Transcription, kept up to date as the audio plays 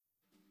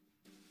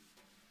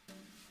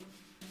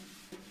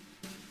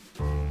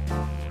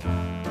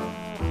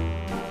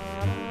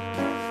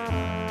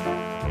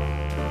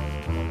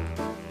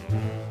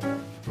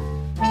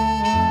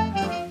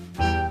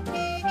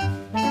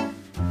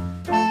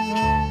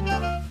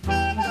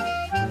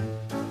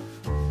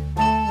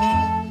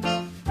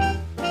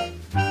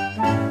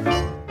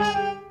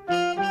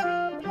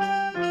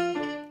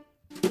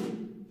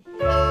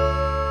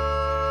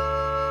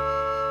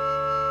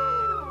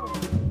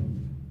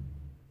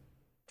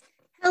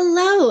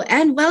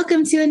And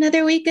welcome to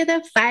another week of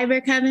the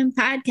Fiber Coven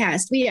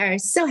podcast. We are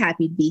so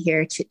happy to be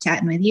here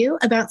chit-chatting with you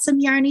about some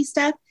yarny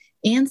stuff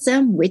and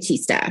some witchy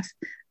stuff.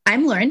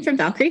 I'm Lauren from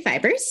Valkyrie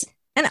Fibers.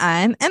 And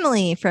I'm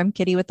Emily from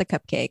Kitty with the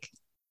Cupcake.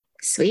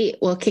 Sweet.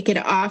 We'll kick it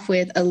off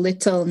with a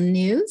little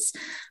news.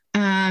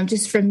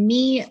 Just from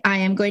me, I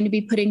am going to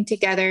be putting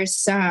together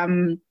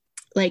some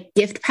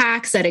gift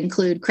packs that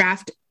include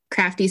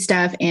crafty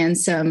stuff and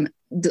some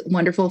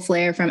wonderful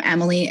flair from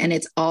Emily, and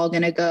it's all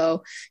going to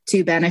go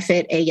to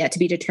benefit a yet to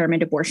be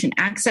determined abortion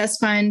access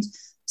fund.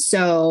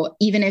 So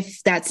even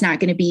if that's not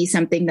going to be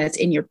something that's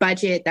in your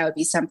budget, that would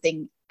be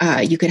something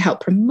you could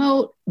help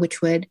promote,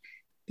 which would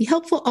be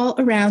helpful all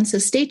around. So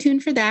stay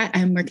tuned for that.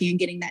 I'm working on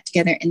getting that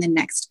together in the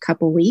next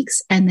couple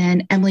weeks. And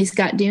then Emily's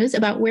got news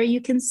about where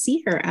you can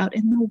see her out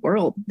in the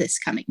world this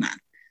coming month.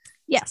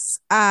 Yes,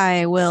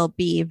 I will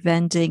be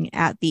vending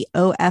at the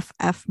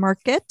OFF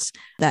market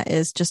that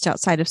is just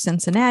outside of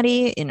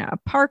Cincinnati in a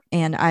park,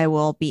 and I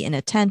will be in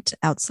a tent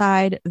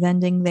outside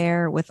vending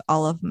there with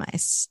all of my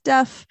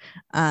stuff.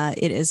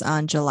 It is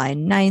on July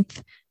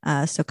 9th,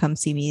 so come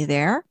see me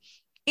there.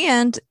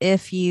 And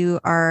if you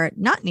are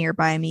not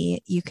nearby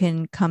me, you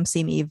can come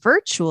see me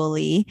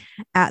virtually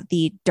at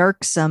the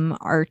Darksome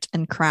Art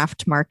and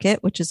Craft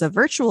Market, which is a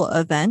virtual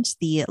event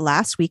the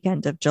last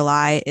weekend of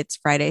July. It's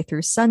Friday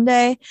through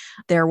Sunday.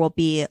 There will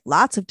be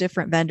lots of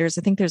different vendors.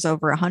 I think there's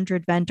over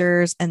 100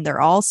 vendors, and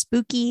they're all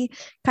spooky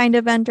kind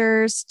of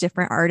vendors,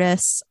 different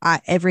artists.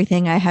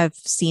 Everything I have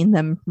seen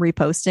them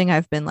reposting,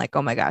 I've been like,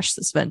 oh my gosh,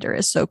 this vendor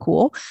is so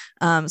cool.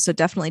 So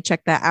definitely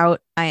check that out.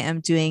 I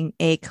am doing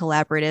a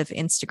collaborative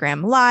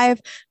Instagram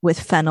live with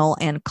Fennel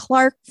and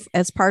Clark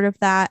as part of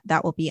that.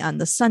 That will be on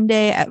the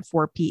Sunday at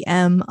 4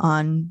 p.m.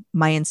 on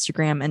my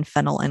Instagram and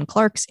Fennel and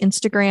Clark's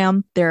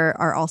Instagram. There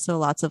are also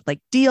lots of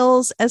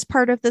deals as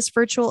part of this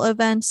virtual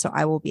event. So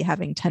I will be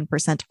having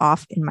 10%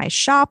 off in my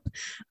shop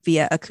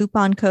via a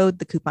coupon code.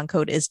 The coupon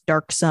code is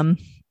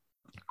Darksome.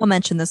 I'll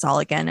mention this all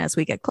again as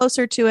we get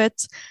closer to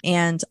it.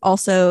 And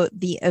also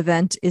the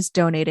event is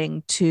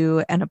donating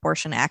to an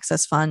abortion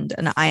access fund,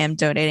 and I am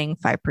donating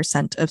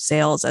 5% of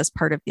sales as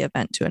part of the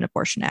event to an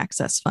abortion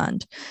access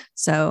fund.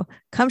 So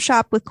come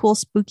shop with cool,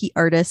 spooky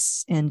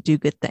artists and do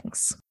good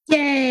things.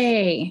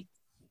 Yay.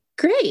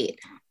 Great.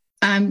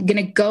 I'm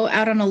going to go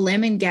out on a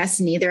limb and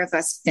guess neither of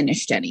us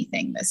finished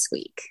anything this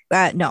week.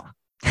 No.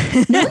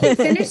 No, you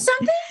finished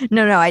something?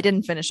 No, I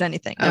didn't finish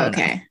anything. No,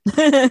 okay.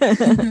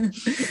 No.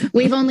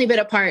 We've only been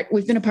apart.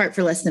 We've been apart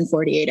for less than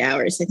 48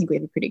 hours. I think we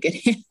have a pretty good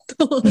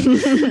handle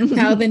of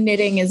how the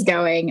knitting is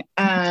going.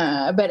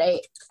 But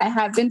I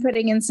have been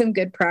putting in some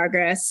good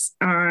progress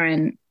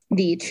on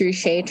the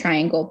Truchet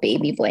Triangle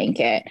baby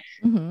blanket.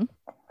 Mm-hmm.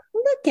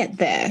 Look at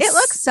this. It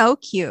looks so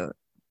cute.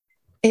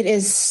 It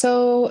is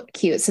so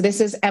cute. So this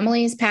is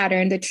Emily's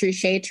pattern, the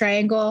Truchet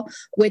Triangle,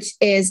 which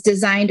is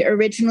designed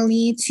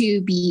originally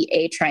to be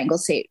a triangle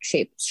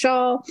shaped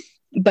shawl,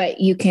 but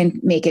you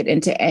can make it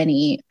into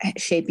any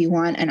shape you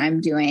want. And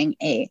I'm doing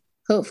a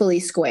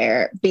hopefully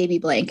square baby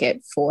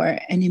blanket for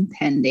an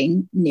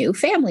impending new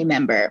family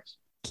member.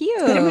 Cute.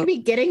 That I'm going to be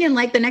getting in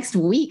the next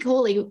week.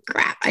 Holy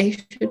crap. I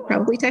should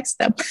probably text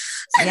them.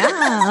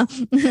 Yeah.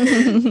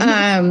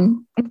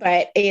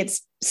 But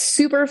it's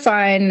super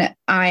fun.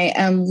 I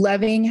am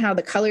loving how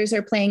the colors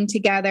are playing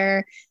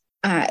together.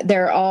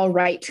 They're all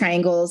right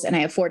triangles, and I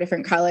have 4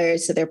 different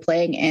colors. So they're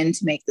playing in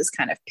to make this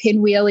kind of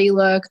pinwheely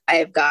look.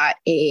 I've got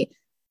a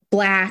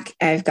black,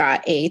 I've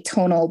got a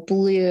tonal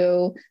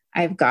blue,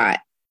 I've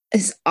got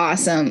this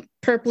awesome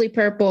purpley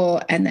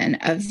purple, and then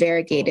a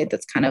variegated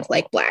that's kind of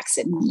like blacks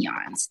and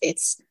neons.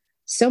 It's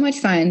so much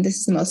fun. This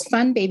is the most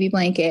fun baby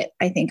blanket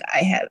I think I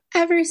have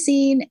ever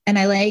seen. And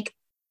I like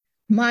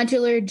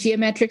modular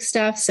geometric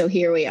stuff. So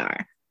here we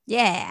are.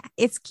 Yeah,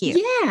 it's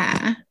cute.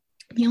 Yeah.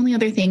 The only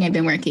other thing I've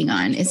been working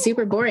on is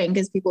super boring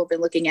because people have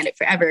been looking at it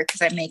forever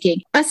because I'm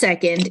making a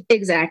second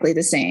exactly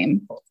the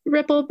same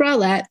ripple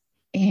bralette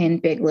in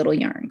Big Little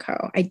Yarn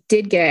Co. I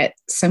did get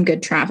some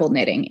good travel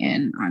knitting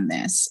in on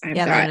this.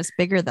 That was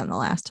bigger than the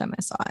last time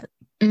I saw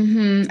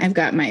it. I've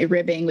got my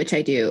ribbing, which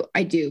I do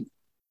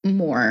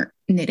more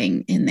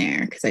knitting in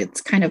there because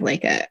it's kind of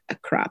like a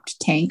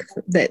cropped tank.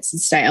 That's the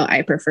style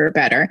I prefer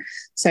better.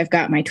 So I've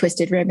got my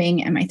twisted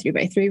ribbing and my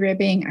 3x3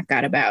 ribbing. I've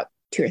got about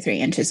 2 or 3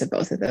 inches of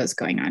both of those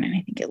going on, and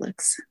I think it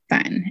looks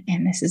fun.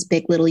 And this is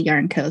Big Little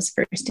Yarn Co.'s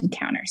first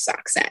encounter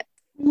sock set.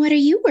 What are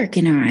you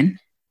working on?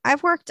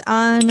 I've worked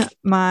on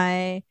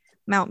my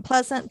Mount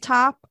Pleasant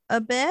top a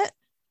bit.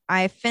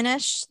 I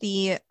finished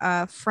the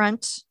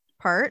front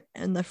part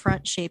and the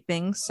front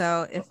shaping.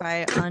 So if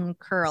I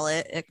uncurl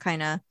it, it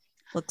kind of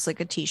looks like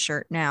a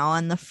t-shirt now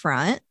on the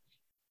front,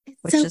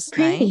 which is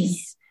pretty.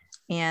 Nice.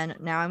 And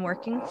now I'm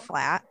working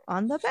flat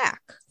on the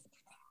back.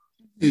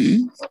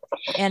 Mm-hmm.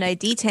 And I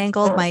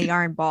detangled my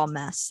yarn ball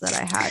mess that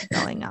I had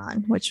going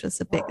on, which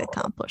was a big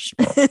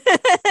accomplishment.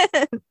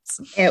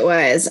 It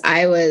was.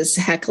 I was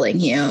heckling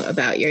you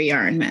about your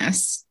yarn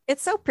mess.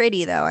 It's so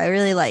pretty, though. I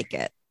really like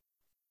it.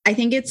 I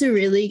think it's a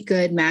really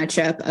good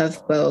matchup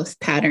of both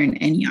pattern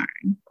and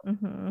yarn.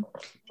 Mm-hmm.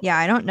 Yeah,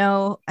 I don't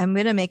know. I'm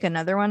going to make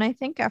another one, I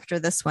think, after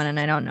this one. And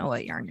I don't know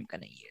what yarn I'm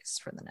going to use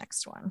for the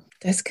next one.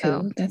 That's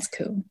cool. So That's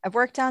cool. I've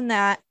worked on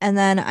that. And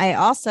then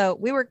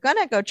we were going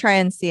to go try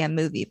and see a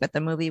movie, but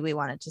the movie we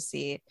wanted to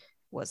see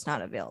was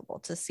not available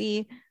to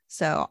see.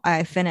 So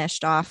I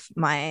finished off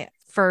my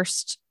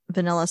first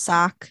vanilla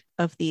sock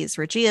of these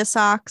Regia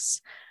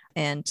socks.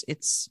 And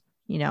it's,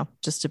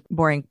 just a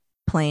boring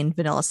plain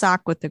vanilla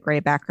sock with the gray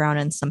background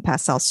and some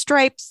pastel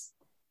stripes.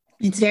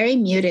 It's very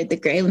muted. The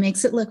gray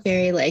makes it look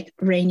very like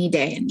rainy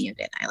day and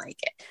muted. I like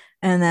it.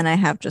 And then I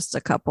have just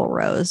a couple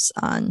rows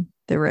on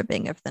the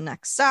ribbing of the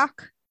next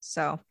sock.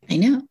 So I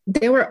know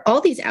there were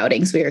all these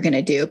outings we were going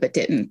to do, but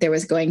didn't. There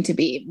was going to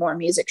be more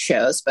music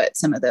shows, but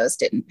some of those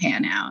didn't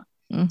pan out,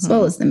 as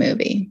well as the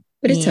movie.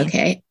 But it's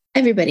okay.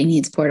 Everybody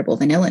needs portable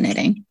vanilla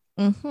knitting.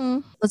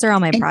 Those are all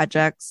my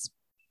projects.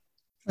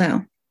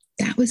 Well,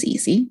 that was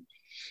easy.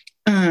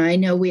 I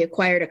know we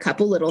acquired a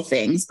couple little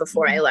things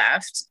before I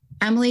left.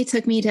 Emily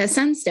took me to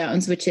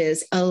Sunstones, which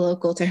is a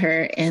local to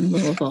her in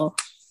Louisville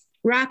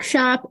rock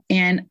shop.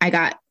 And I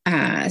got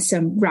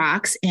some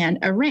rocks and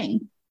a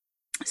ring.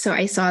 So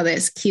I saw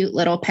this cute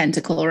little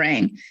pentacle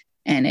ring,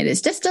 and it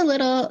is just a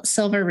little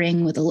silver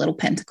ring with a little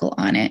pentacle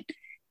on it.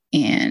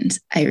 And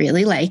I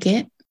really like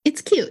it.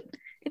 It's cute.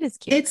 It is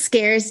cute. It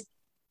scares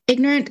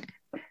ignorant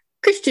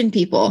Christian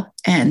people.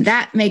 And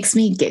that makes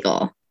me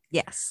giggle.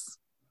 Yes.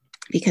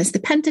 Because the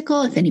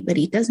pentacle, if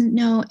anybody doesn't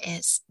know,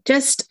 is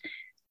just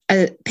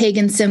a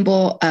pagan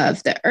symbol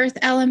of the earth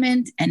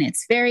element, and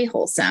it's very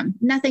wholesome.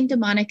 Nothing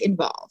demonic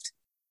involved.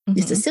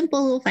 Just a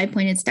simple little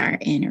 5-pointed star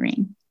and a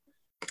ring.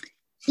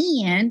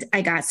 And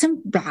I got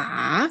some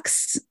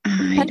rocks.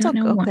 I don't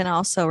know what. Can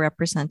also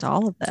represent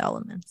all of the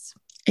elements.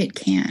 It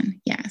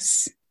can,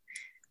 yes.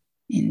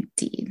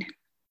 Indeed.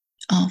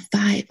 All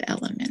 5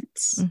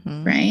 elements,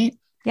 right?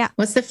 Yeah.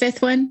 What's the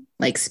 5th one?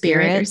 Like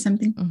spirit or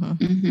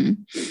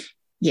something?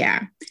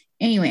 Yeah.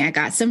 Anyway, I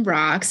got some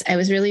rocks. I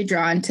was really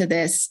drawn to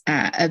this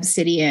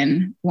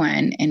obsidian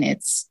one, and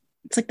it's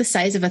like the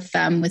size of a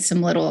thumb with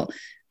some little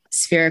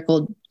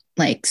spherical,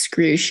 like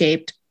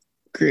screw-shaped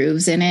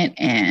grooves in it,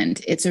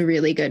 and it's a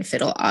really good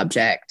fiddle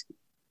object.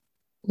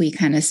 We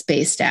kind of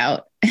spaced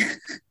out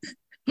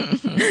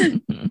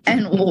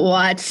and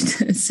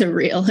watched a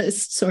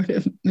surrealist sort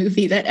of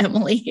movie that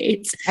Emily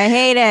hates. I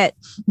hate it.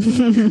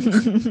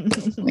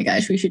 Oh my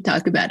gosh, we should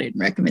talk about it in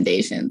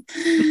recommendations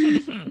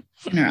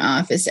in our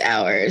office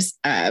hours.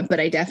 But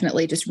I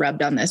definitely just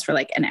rubbed on this for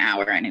like an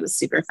hour, and it was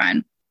super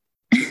fun.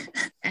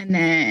 And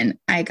then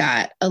I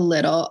got a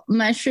little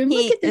mushroom.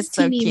 Look at this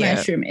teeny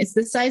mushroom. It's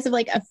the size of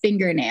like a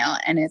fingernail,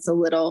 and it's a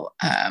little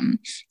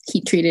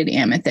heat treated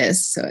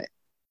amethyst. So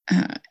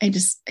I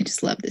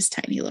just love this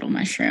tiny little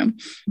mushroom.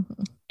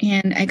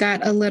 And I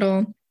got a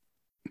little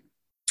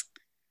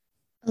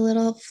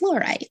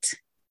fluorite.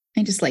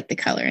 I just like the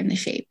color and the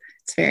shape.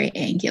 It's very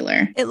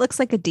angular. It looks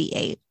like a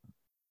D8.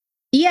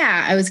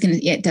 Yeah,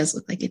 it does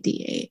look like a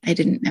D8. I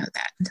didn't know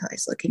that until I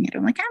was looking at it.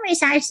 I'm like, how many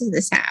sizes does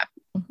this have?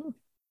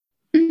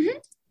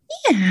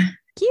 Yeah.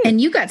 Cute.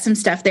 And you got some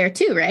stuff there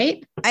too,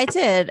 right? I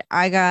did.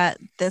 I got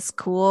this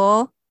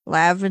cool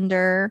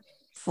lavender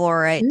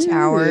fluorite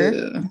tower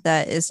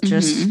that is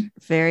just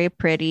very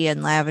pretty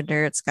and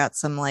lavender. It's got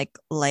some like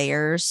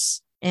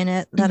layers in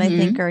it that I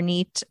think are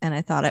neat, and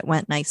I thought it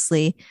went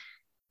nicely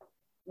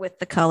with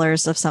the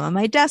colors of some of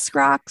my desk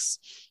rocks.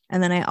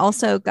 And then I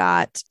also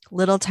got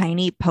little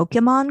tiny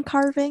Pokemon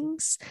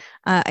carvings.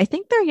 I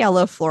think they're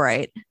yellow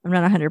fluorite. I'm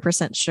not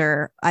 100%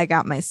 sure. I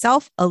got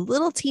myself a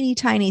little teeny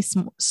tiny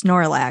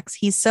Snorlax.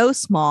 He's so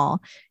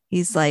small.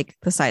 He's like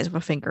the size of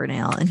a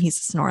fingernail, and he's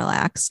a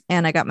Snorlax.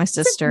 And I got my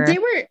sister. They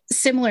were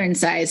similar in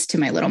size to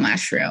my little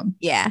mushroom.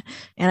 Yeah.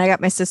 And I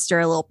got my sister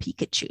a little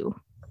Pikachu.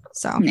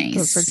 So nice.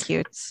 Those were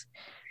cute.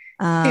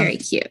 Very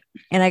cute.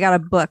 And I got a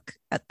book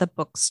at the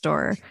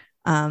bookstore,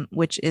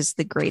 which is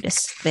The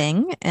Greatest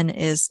Thing, and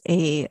is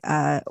a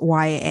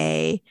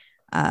YA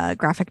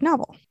graphic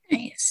novel.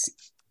 Nice.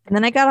 And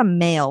then I got a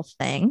mail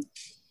thing,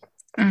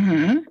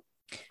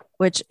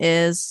 which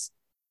is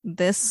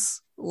this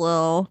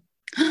little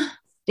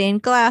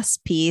stained glass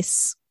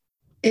piece.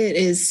 It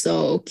is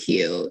so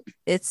cute.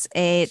 It's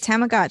a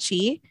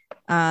Tamagotchi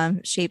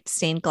shaped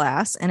stained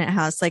glass, and it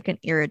has like an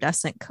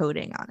iridescent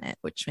coating on it,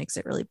 which makes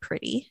it really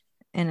pretty.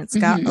 And it's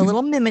got a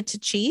little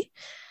Mimetichi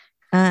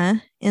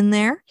in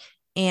there,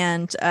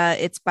 and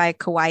it's by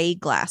Kawaii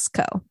Glass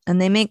Co.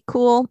 And they make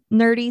cool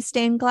nerdy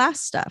stained glass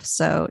stuff,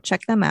 so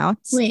check them out.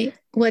 Wait,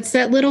 what's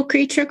that little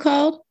creature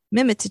called?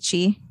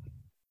 Mimetichi,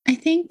 I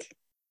think.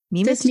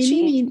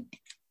 Mimetichi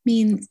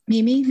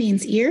Mimi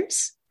means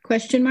ears?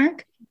 Question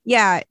mark.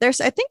 Yeah, I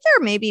think there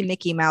may be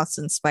Mickey Mouse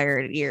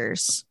inspired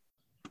ears.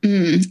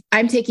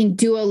 I'm taking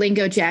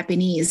Duolingo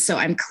Japanese, so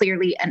I'm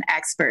clearly an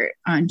expert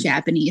on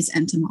Japanese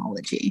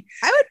entomology.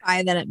 I would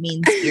buy that it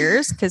means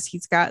ears because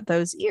he's got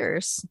those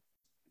ears.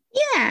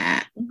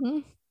 Yeah.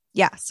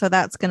 Yeah, so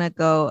that's going to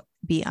go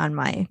be on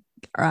my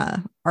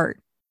art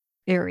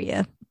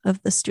area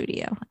of the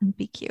studio and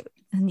be cute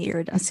and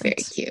iridescent.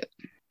 It's very cute.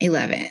 I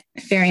love it.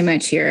 Very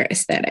much your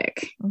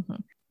aesthetic.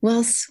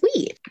 Well,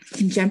 sweet. We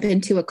can jump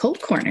into a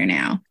cult corner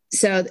now.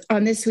 So,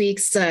 on this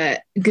week's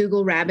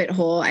Google rabbit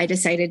hole, I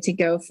decided to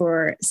go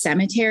for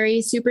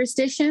cemetery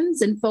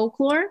superstitions and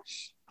folklore.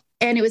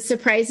 And it was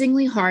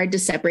surprisingly hard to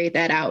separate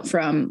that out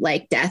from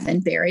like death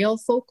and burial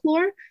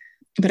folklore.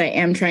 But I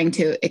am trying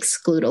to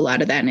exclude a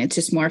lot of that. And it's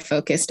just more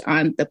focused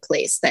on the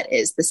place that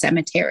is the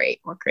cemetery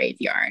or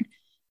graveyard.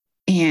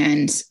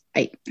 And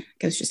I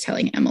was just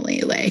telling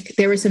Emily, like,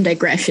 there were some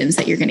digressions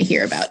that you're going to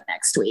hear about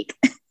next week.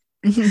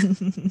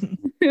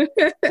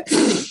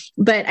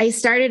 But I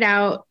started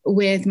out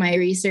with my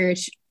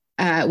research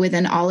with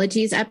an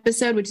Ologies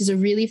episode, which is a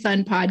really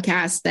fun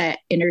podcast that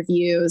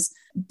interviews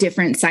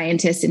different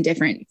scientists in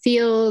different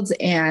fields.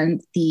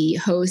 And the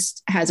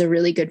host has a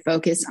really good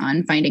focus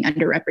on finding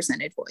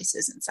underrepresented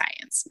voices in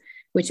science,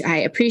 which I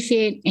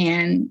appreciate.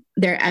 And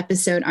their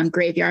episode on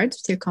graveyards,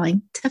 which they're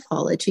calling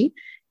Tephology,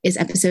 is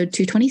episode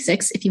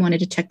 226, if you wanted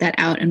to check that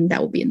out. And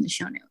that will be in the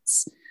show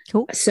notes.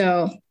 Cool.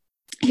 So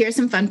here's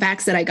some fun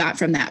facts that I got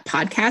from that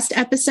podcast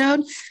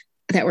episode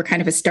that were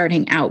kind of a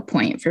starting out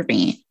point for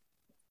me.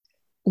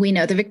 We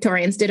know the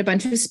Victorians did a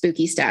bunch of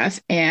spooky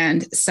stuff,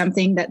 and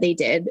something that they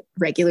did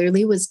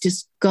regularly was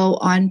just go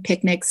on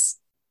picnics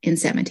in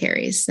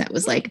cemeteries. That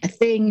was like a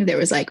thing. There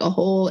was like a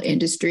whole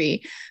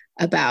industry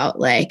about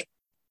like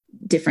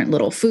different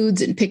little foods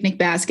and picnic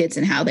baskets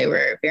and how they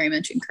were very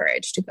much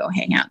encouraged to go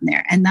hang out in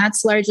there. And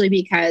that's largely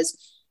because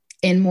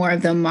in more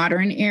of the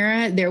modern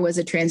era, there was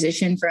a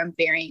transition from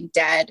burying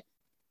dead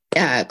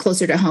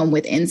closer to home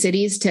within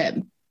cities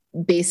to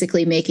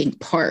basically making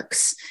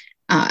parks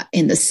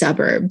in the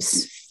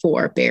suburbs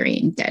for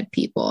burying dead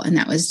people. And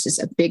that was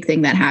just a big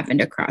thing that happened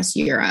across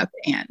Europe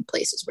and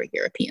places where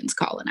Europeans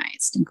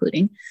colonized,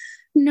 including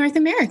North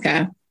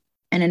America.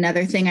 And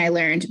another thing I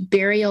learned,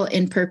 burial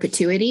in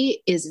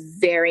perpetuity is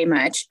very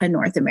much a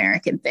North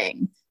American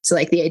thing. So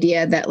like the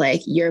idea that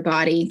like your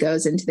body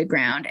goes into the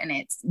ground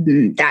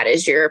and that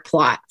is your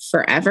plot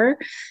forever.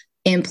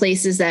 In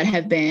places that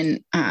have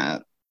been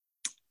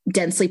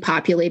densely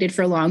populated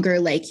for longer,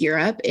 like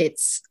Europe,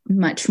 it's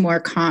much more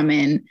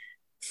common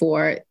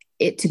for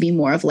it to be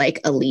more of like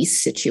a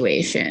lease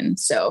situation.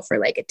 So for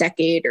like a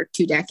decade or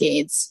 2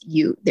 decades,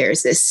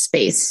 there's this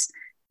space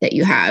that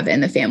you have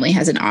and the family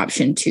has an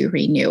option to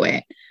renew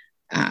it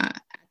at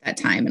that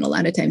time. And a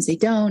lot of times they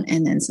don't.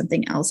 And then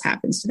something else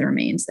happens to the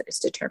remains that is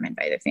determined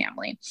by the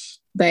family.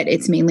 But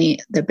it's mainly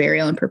the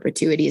burial in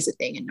perpetuity is a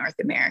thing in North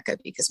America,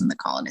 because when the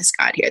colonists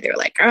got here, they're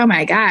like, oh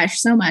my gosh,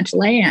 so much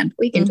land.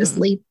 We can just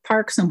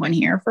park someone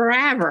here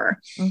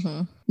forever.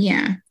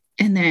 Yeah.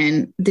 And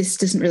then this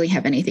doesn't really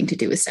have anything to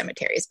do with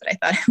cemeteries, but I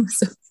thought it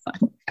was a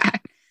fun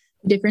fact.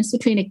 The difference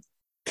between a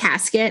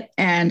casket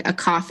and a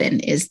coffin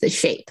is the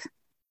shape.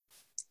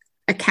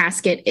 A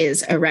casket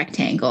is a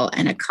rectangle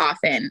and a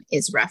coffin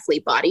is roughly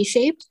body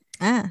shaped.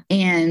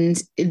 And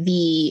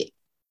the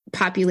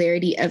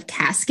popularity of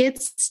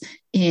caskets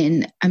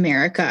in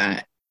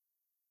America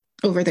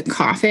over the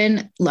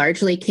coffin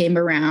largely came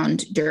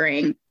around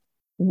during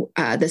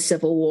the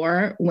Civil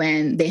War,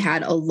 when they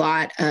had a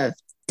lot of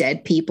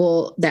dead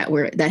people that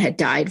had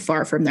died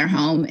far from their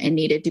home and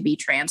needed to be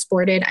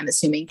transported. I'm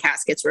assuming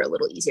caskets were a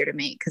little easier to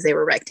make because they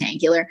were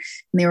rectangular,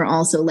 and they were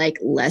also like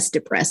less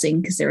depressing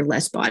because they were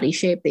less body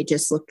shape. They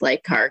just looked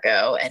like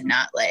cargo and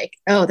not like,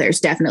 oh, there's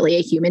definitely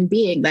a human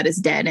being that is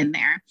dead in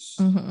there.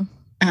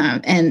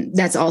 And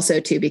that's also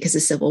too because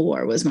the Civil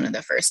War was one of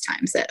the first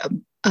times that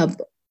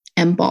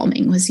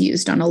embalming was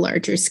used on a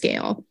larger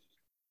scale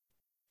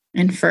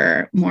and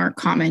for more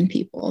common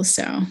people.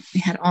 So we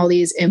had all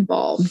these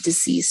embalmed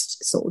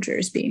deceased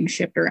soldiers being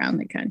shipped around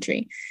the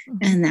country.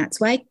 And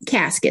that's why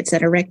caskets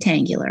that are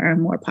rectangular are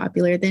more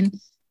popular than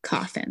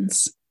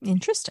coffins.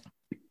 Interesting.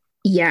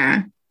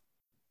 Yeah.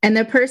 And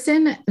the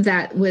person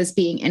that was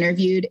being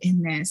interviewed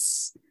in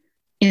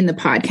the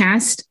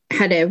podcast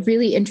had a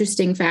really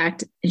interesting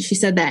fact. And she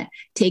said that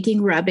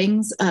taking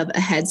rubbings of a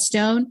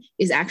headstone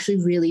is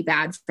actually really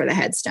bad for the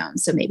headstone.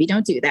 So maybe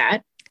don't do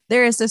that.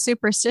 There is a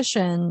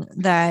superstition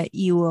that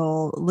you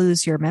will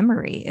lose your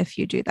memory if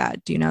you do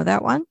that. Do you know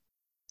that one?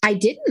 I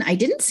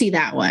didn't see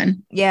that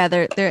one. Yeah,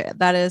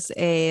 that is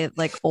a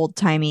like old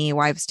timey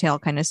wives' tale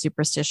kind of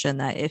superstition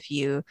that if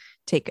you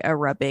take a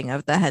rubbing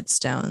of the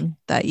headstone,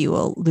 that you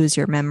will lose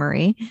your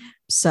memory.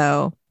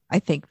 So I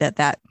think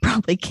that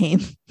probably came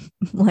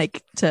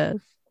like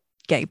to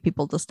get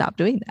people to stop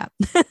doing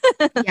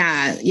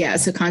that. Yeah.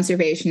 So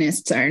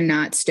conservationists are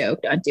not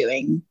stoked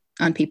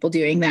on people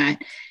doing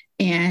that.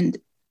 And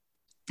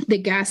the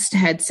guest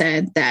had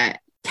said that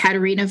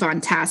Katharina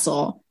von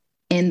Tassel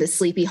in the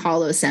Sleepy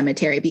Hollow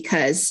Cemetery,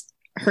 because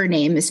her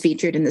name is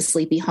featured in the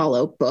Sleepy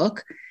Hollow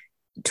book,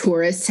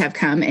 tourists have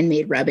come and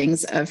made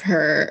rubbings of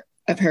her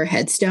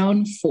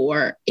headstone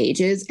for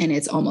ages, and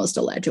it's almost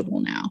illegible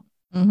now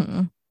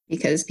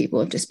because people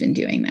have just been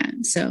doing that.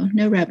 So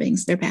no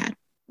rubbings, they're bad.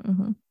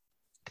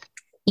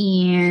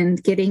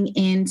 And getting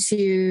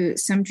into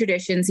some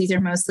traditions, these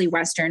are mostly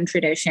Western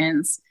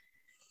traditions.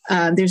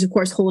 There's, of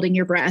course, holding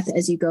your breath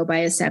as you go by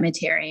a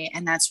cemetery.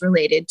 And that's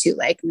related to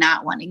like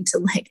not wanting to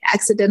like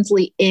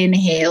accidentally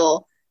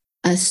inhale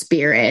a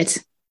spirit.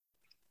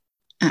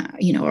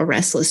 a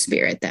restless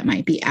spirit that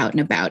might be out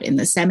and about in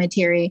the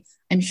cemetery.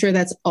 I'm sure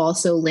that's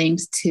also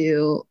linked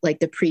to like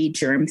the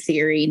pre-germ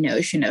theory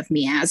notion of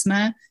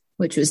miasma,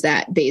 which was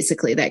that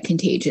basically that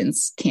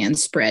contagions can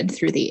spread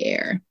through the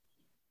air.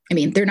 I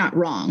mean, they're not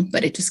wrong,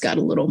 but it just got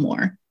a little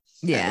more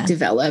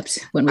developed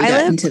when we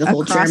got into the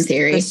whole germ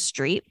theory. The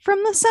street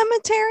from the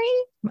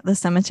cemetery. The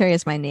cemetery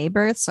is my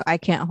neighbor, so I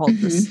can't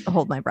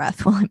hold my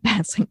breath while I'm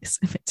passing the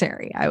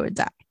cemetery. I would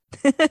die.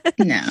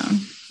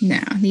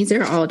 No, these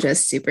are all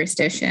just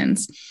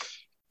superstitions.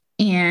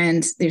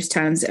 And there's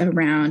tons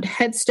around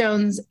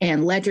headstones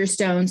and ledger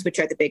stones, which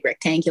are the big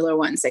rectangular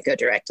ones that go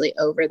directly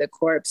over the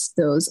corpse.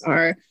 Those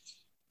are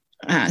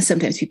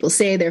sometimes people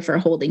say they're for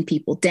holding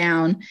people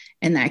down.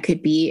 And that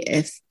could be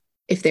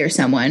if there's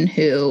someone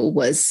who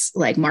was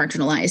like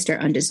marginalized or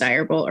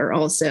undesirable, or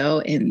also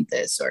in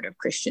the sort of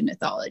Christian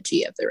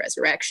mythology of the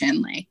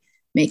resurrection, like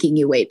making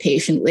you wait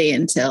patiently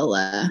until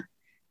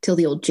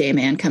the old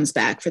J-man comes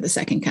back for the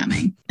second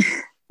coming.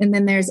 And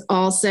then there's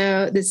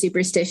also the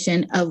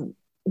superstition of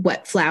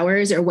what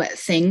flowers or what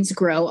things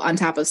grow on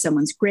top of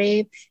someone's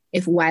grave.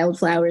 If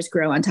wildflowers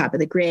grow on top of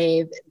the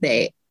grave,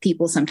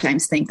 people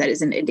sometimes think that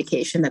is an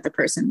indication that the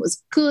person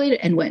was good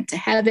and went to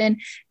heaven.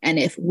 And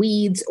if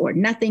weeds or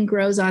nothing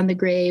grows on the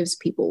graves,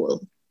 people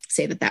will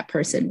say that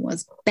person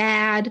was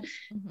bad.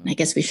 Mm-hmm. I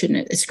guess we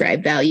shouldn't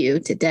ascribe value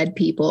to dead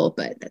people,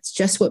 but that's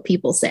just what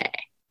people say.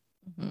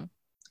 Mm-hmm.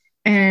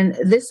 And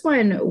this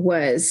one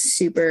was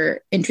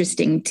super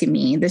interesting to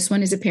me. This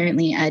one is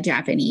apparently a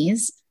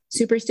Japanese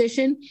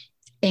superstition,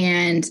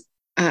 and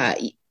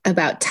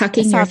about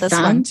tucking your thumb. This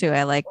one too.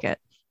 I like it.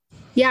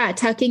 Yeah,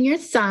 tucking your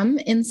thumb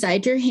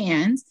inside your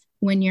hands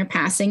when you're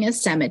passing a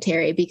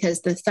cemetery,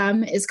 because the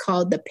thumb is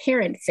called the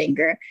parent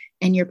finger,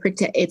 and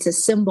it's a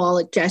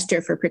symbolic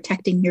gesture for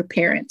protecting your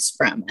parents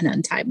from an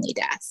untimely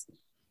death.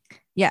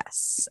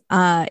 Yes.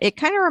 It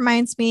kind of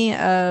reminds me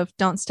of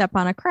don't step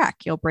on a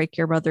crack. You'll break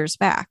your mother's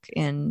back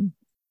in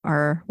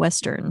our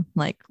Western,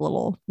 like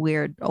little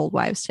weird old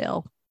wives'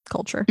 tale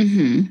culture.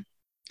 Mm-hmm.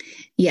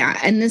 Yeah.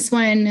 And this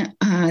one,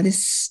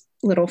 this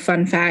little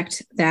fun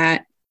fact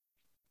that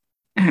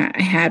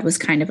I had was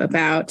kind of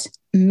about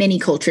many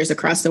cultures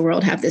across the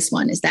world have this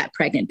one, is that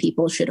pregnant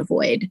people should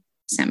avoid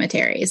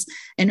cemeteries.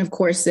 And of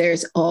course,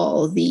 there's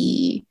all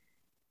the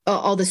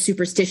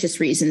superstitious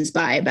reasons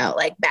about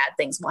like bad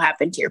things will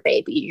happen to your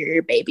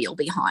baby will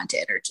be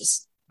haunted, or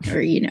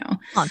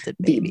haunted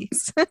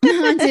babies.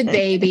 Haunted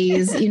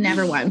babies you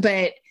never want.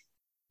 But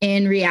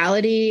in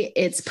reality,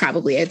 it's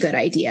probably a good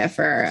idea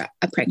for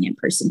a pregnant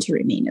person to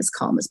remain as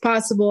calm as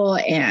possible.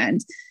 And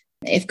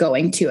if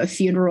going to a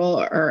funeral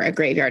or a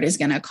graveyard is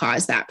going to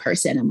cause that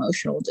person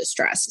emotional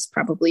distress, it's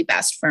probably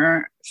best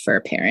for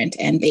parent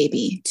and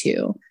baby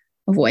to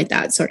avoid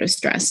that sort of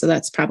stress. So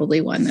that's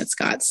probably one that's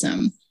got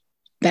some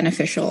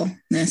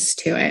beneficialness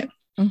to it.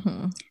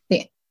 Mm-hmm.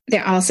 They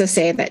also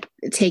say that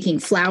taking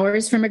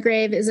flowers from a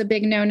grave is a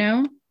big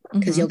no-no,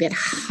 because you'll get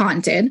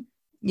haunted.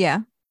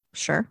 Yeah.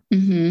 Sure.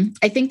 Mm-hmm.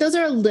 I think those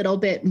are a little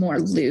bit more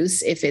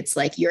loose if it's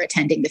like you're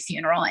attending the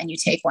funeral and you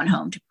take one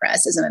home to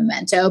press as a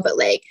memento. But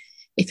like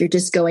if you're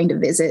just going to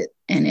visit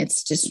and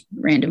it's just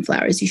random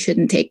flowers, you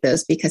shouldn't take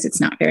those, because it's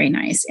not very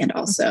nice and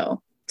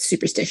also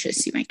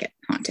superstitious. You might get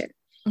haunted.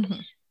 Mm-hmm.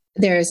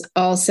 There's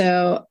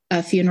also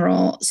a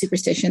funeral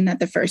superstition that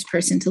the first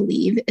person to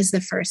leave is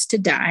the first to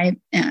die,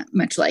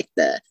 much like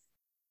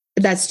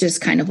that's just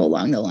kind of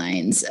along the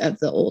lines of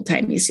the old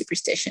timey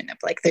superstition of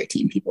like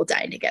 13 people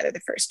dying together.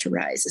 The first to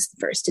rise is the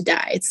first to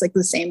die. It's like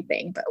the same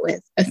thing, but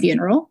with a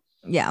funeral.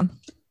 Yeah.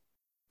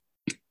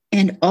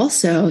 And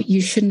also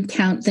you shouldn't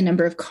count the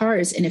number of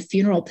cars in a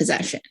funeral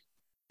procession,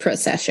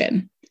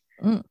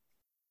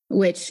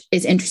 which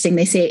is interesting.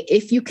 They say,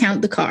 if you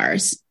count the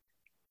cars,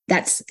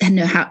 that's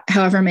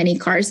however many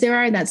cars there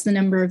are, that's the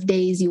number of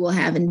days you will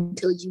have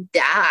until you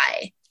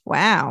die.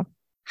 Wow.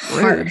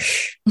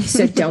 Harsh.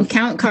 So don't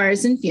count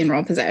cars in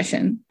funeral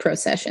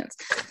processions.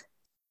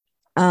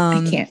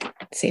 I can't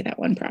say that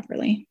one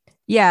properly.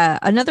 Yeah.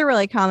 Another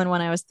really common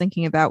one I was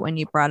thinking about when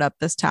you brought up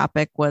this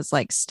topic was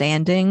like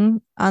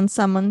standing on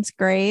someone's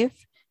grave,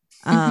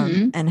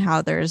 and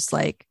how there's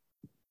like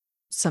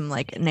some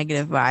like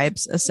negative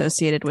vibes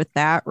associated with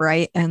that,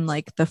 right? And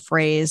like the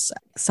phrase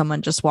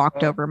someone just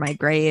walked over my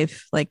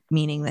grave, like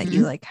meaning that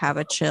you like have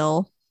a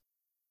chill.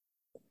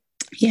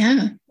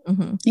 Yeah.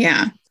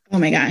 Yeah. Oh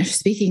my gosh.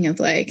 Speaking of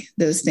like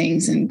those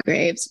things in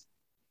graves,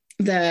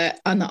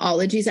 on the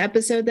ologies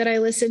episode that I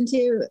listened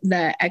to,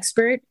 the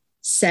expert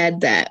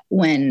said that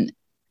when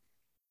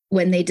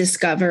they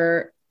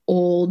discover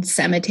old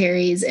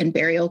cemeteries and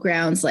burial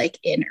grounds, like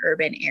in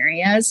urban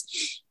areas,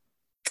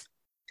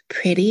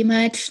 pretty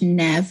much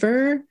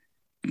never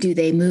do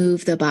they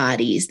move the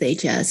bodies. They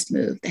just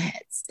move the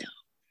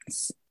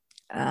headstones.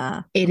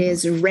 It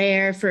is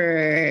rare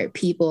for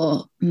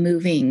people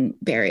moving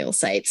burial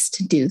sites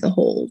to do the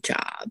whole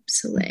job.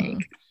 So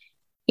like,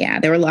 yeah,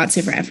 there were lots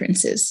of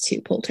references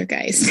to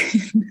poltergeist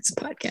in this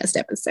podcast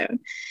episode.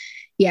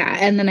 Yeah.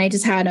 And then I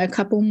just had a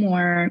couple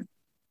more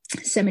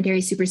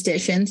cemetery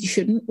superstitions. You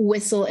shouldn't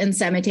whistle in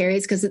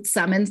cemeteries because it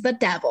summons the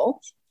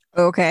devil.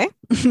 Okay.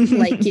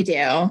 like you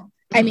do.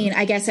 I mean,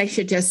 I guess I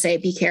should just say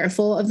be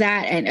careful of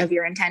that and of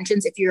your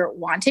intentions. If you're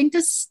wanting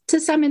to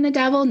summon the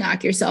devil,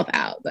 knock yourself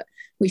out. But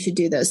we should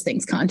do those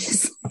things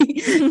consciously.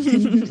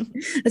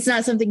 It's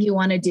not something you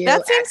want to do.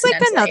 That seems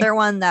like another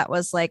one that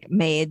was like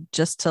made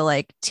just to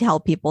like tell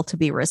people to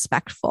be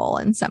respectful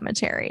in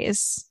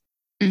cemeteries.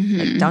 Mm-hmm.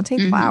 Like, don't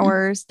take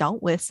flowers,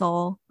 don't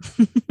whistle,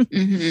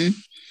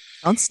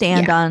 don't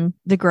stand on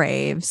the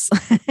graves.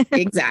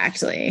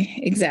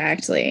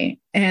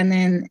 Exactly. And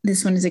then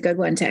this one is a good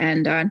one to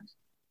end on.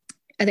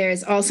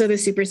 There's also the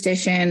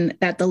superstition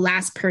that the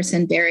last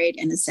person buried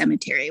in a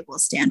cemetery will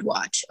stand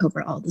watch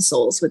over all the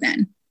souls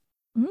within,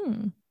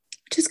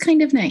 which is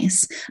kind of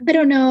nice. I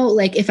don't know,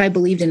 like if I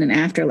believed in an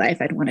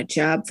afterlife, I'd want a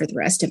job for the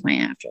rest of my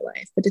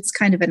afterlife, but it's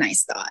kind of a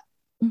nice thought.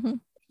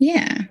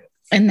 Yeah.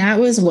 And that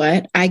was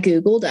what I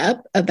Googled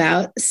up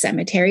about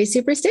cemetery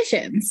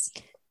superstitions.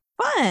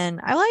 Fun.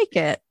 I like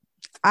it.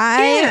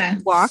 I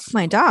walk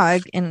my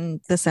dog in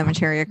the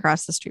cemetery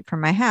across the street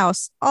from my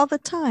house all the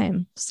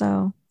time.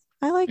 So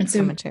I like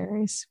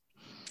cemeteries.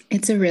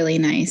 It's a really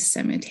nice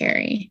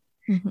cemetery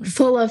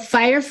full of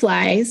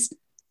fireflies.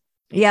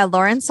 Yeah,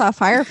 Lauren saw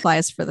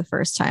fireflies for the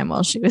first time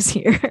while she was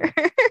here.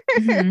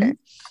 I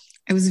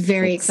was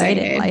very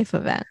excited. Life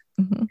event.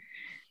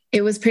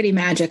 It was pretty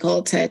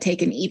magical to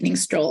take an evening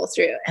stroll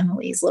through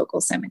Emily's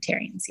local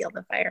cemetery and see all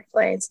the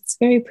fireflies. It's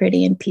very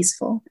pretty and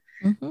peaceful.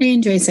 I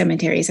enjoy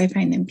cemeteries. I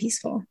find them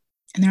peaceful.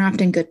 And they're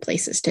often good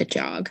places to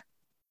jog,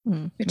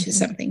 which is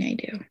something I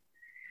do.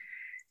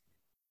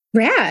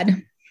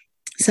 Rad.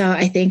 So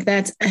I think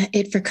that's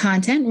it for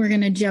content. We're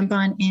going to jump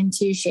on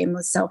into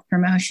shameless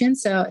self-promotion.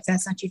 So if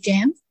that's not your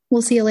jam,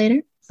 we'll see you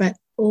later. But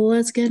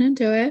let's get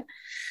into it.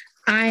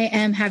 I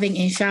am having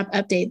a shop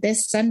update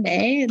this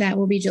Sunday. That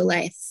will be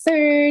July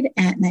 3rd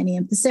at 9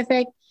 a.m.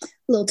 Pacific. A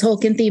little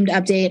Tolkien themed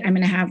update. I'm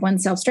going to have one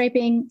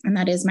self-striping, and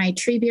that is my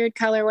Treebeard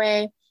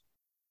colorway.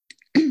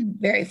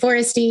 Very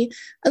foresty,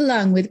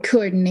 along with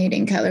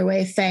coordinating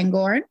colorway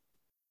Fangorn.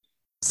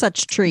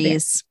 Such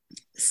trees.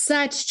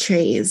 Such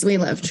trees. We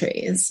love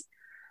trees.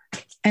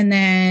 And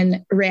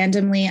then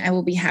randomly, I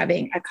will be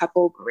having a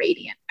couple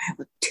gradient. I have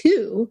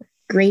 2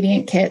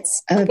 gradient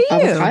kits of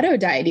avocado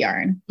dyed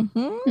yarn.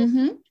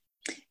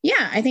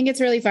 Yeah, I think it's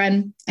really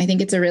fun. I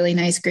think it's a really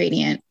nice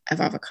gradient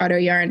of avocado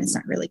yarn. It's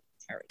not really,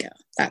 there we go.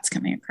 That's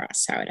coming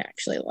across how it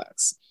actually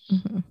looks.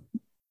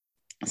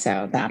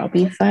 So that'll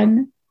be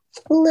fun.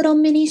 A little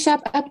mini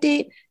shop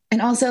update.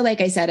 And also,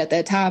 like I said, at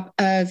the top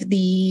of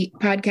the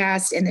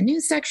podcast in the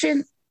news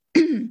section,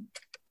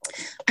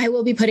 I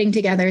will be putting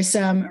together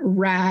some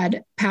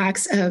rad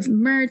packs of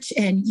merch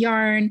and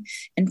yarn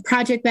and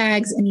project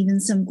bags and even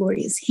some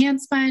glorious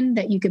handspun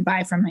that you can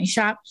buy from my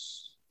shop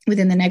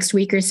within the next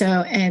week or so.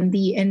 And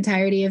the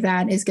entirety of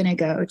that is going to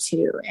go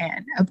to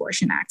an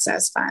abortion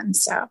access fund.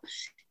 So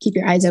keep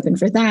your eyes open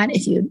for that.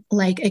 If you'd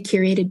like a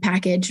curated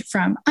package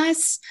from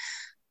us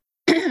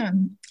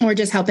or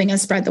just helping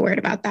us spread the word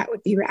about that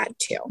would be rad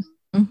too.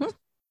 And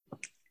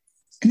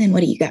then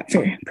what do you got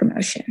for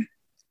promotion?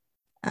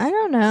 I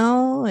don't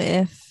know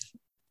if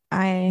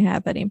I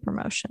have any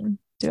promotion.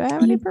 Do I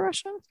have any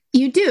promotion?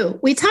 You do.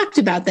 We talked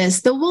about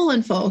this. The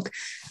Woolen Folk.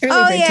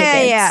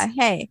 Yeah.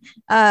 Hey.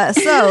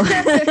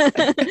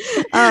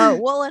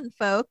 Woolen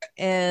Folk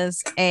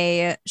is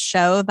a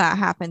show that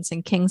happens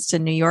in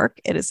Kingston, New York.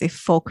 It is a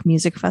folk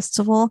music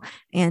festival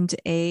and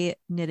a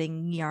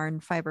knitting yarn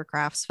fiber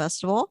crafts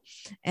festival.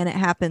 And it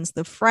happens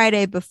the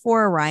Friday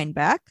before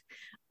Rhinebeck.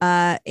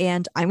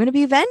 And I'm going to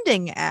be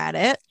vending at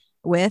it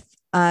with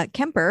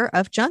Kemper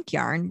of Junk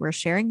Yarn. We're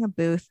sharing a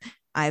booth.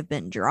 I've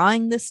been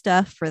drawing this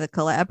stuff for the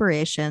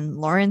collaboration.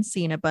 Lauren's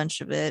seen a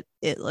bunch of it.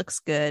 It looks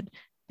good.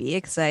 Be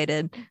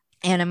excited.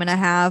 And I'm going to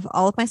have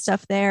all of my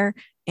stuff there.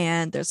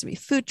 And there's going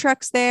to be food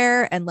trucks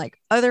there. And like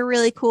other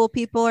really cool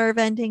people are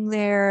vending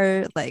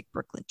there, like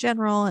Brooklyn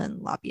General and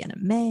La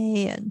Bienne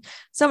May and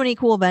so many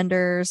cool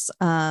vendors.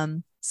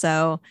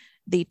 So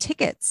the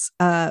tickets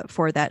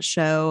for that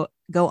show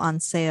go on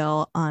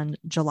sale on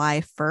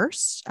July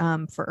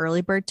 1st for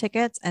early bird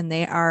tickets, and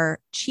they are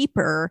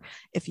cheaper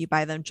if you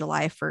buy them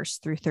July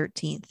 1st through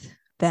 13th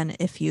than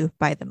if you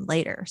buy them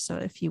later. So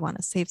if you want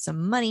to save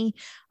some money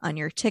on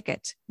your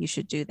ticket, you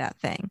should do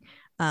that thing.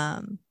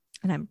 And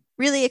I'm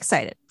really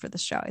excited for the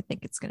show. I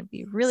think it's going to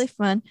be really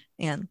fun,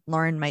 and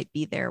Lauren might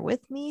be there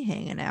with me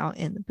hanging out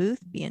in the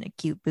booth, being a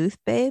cute booth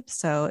babe.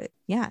 So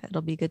yeah,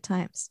 it'll be good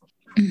times.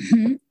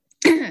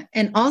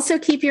 And also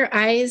keep your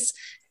eyes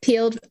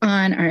peeled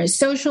on our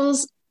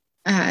socials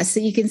so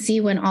you can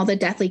see when all the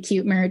Deathly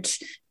Cute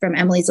merch from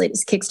Emily's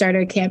latest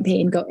Kickstarter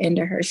campaign go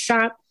into her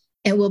shop.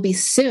 It will be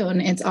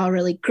soon. It's all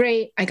really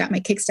great. I got my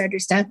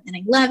Kickstarter stuff and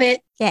I love it.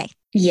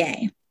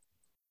 Yay.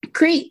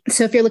 Great.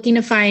 So if you're looking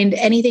to find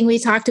anything we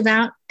talked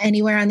about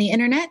anywhere on the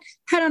internet,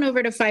 head on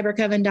over to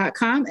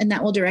fibercoven.com and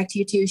that will direct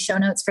you to show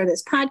notes for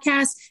this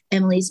podcast,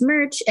 Emily's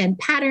merch and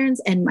patterns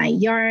and my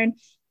yarn,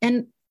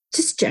 and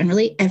just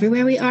generally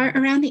everywhere we are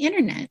around the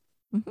internet.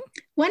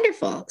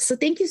 Wonderful. So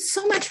thank you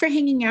so much for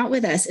hanging out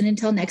with us. And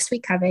until next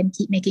week, Coven,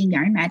 keep making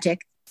yarn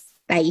magic.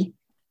 Bye.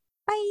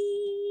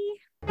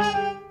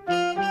 Bye.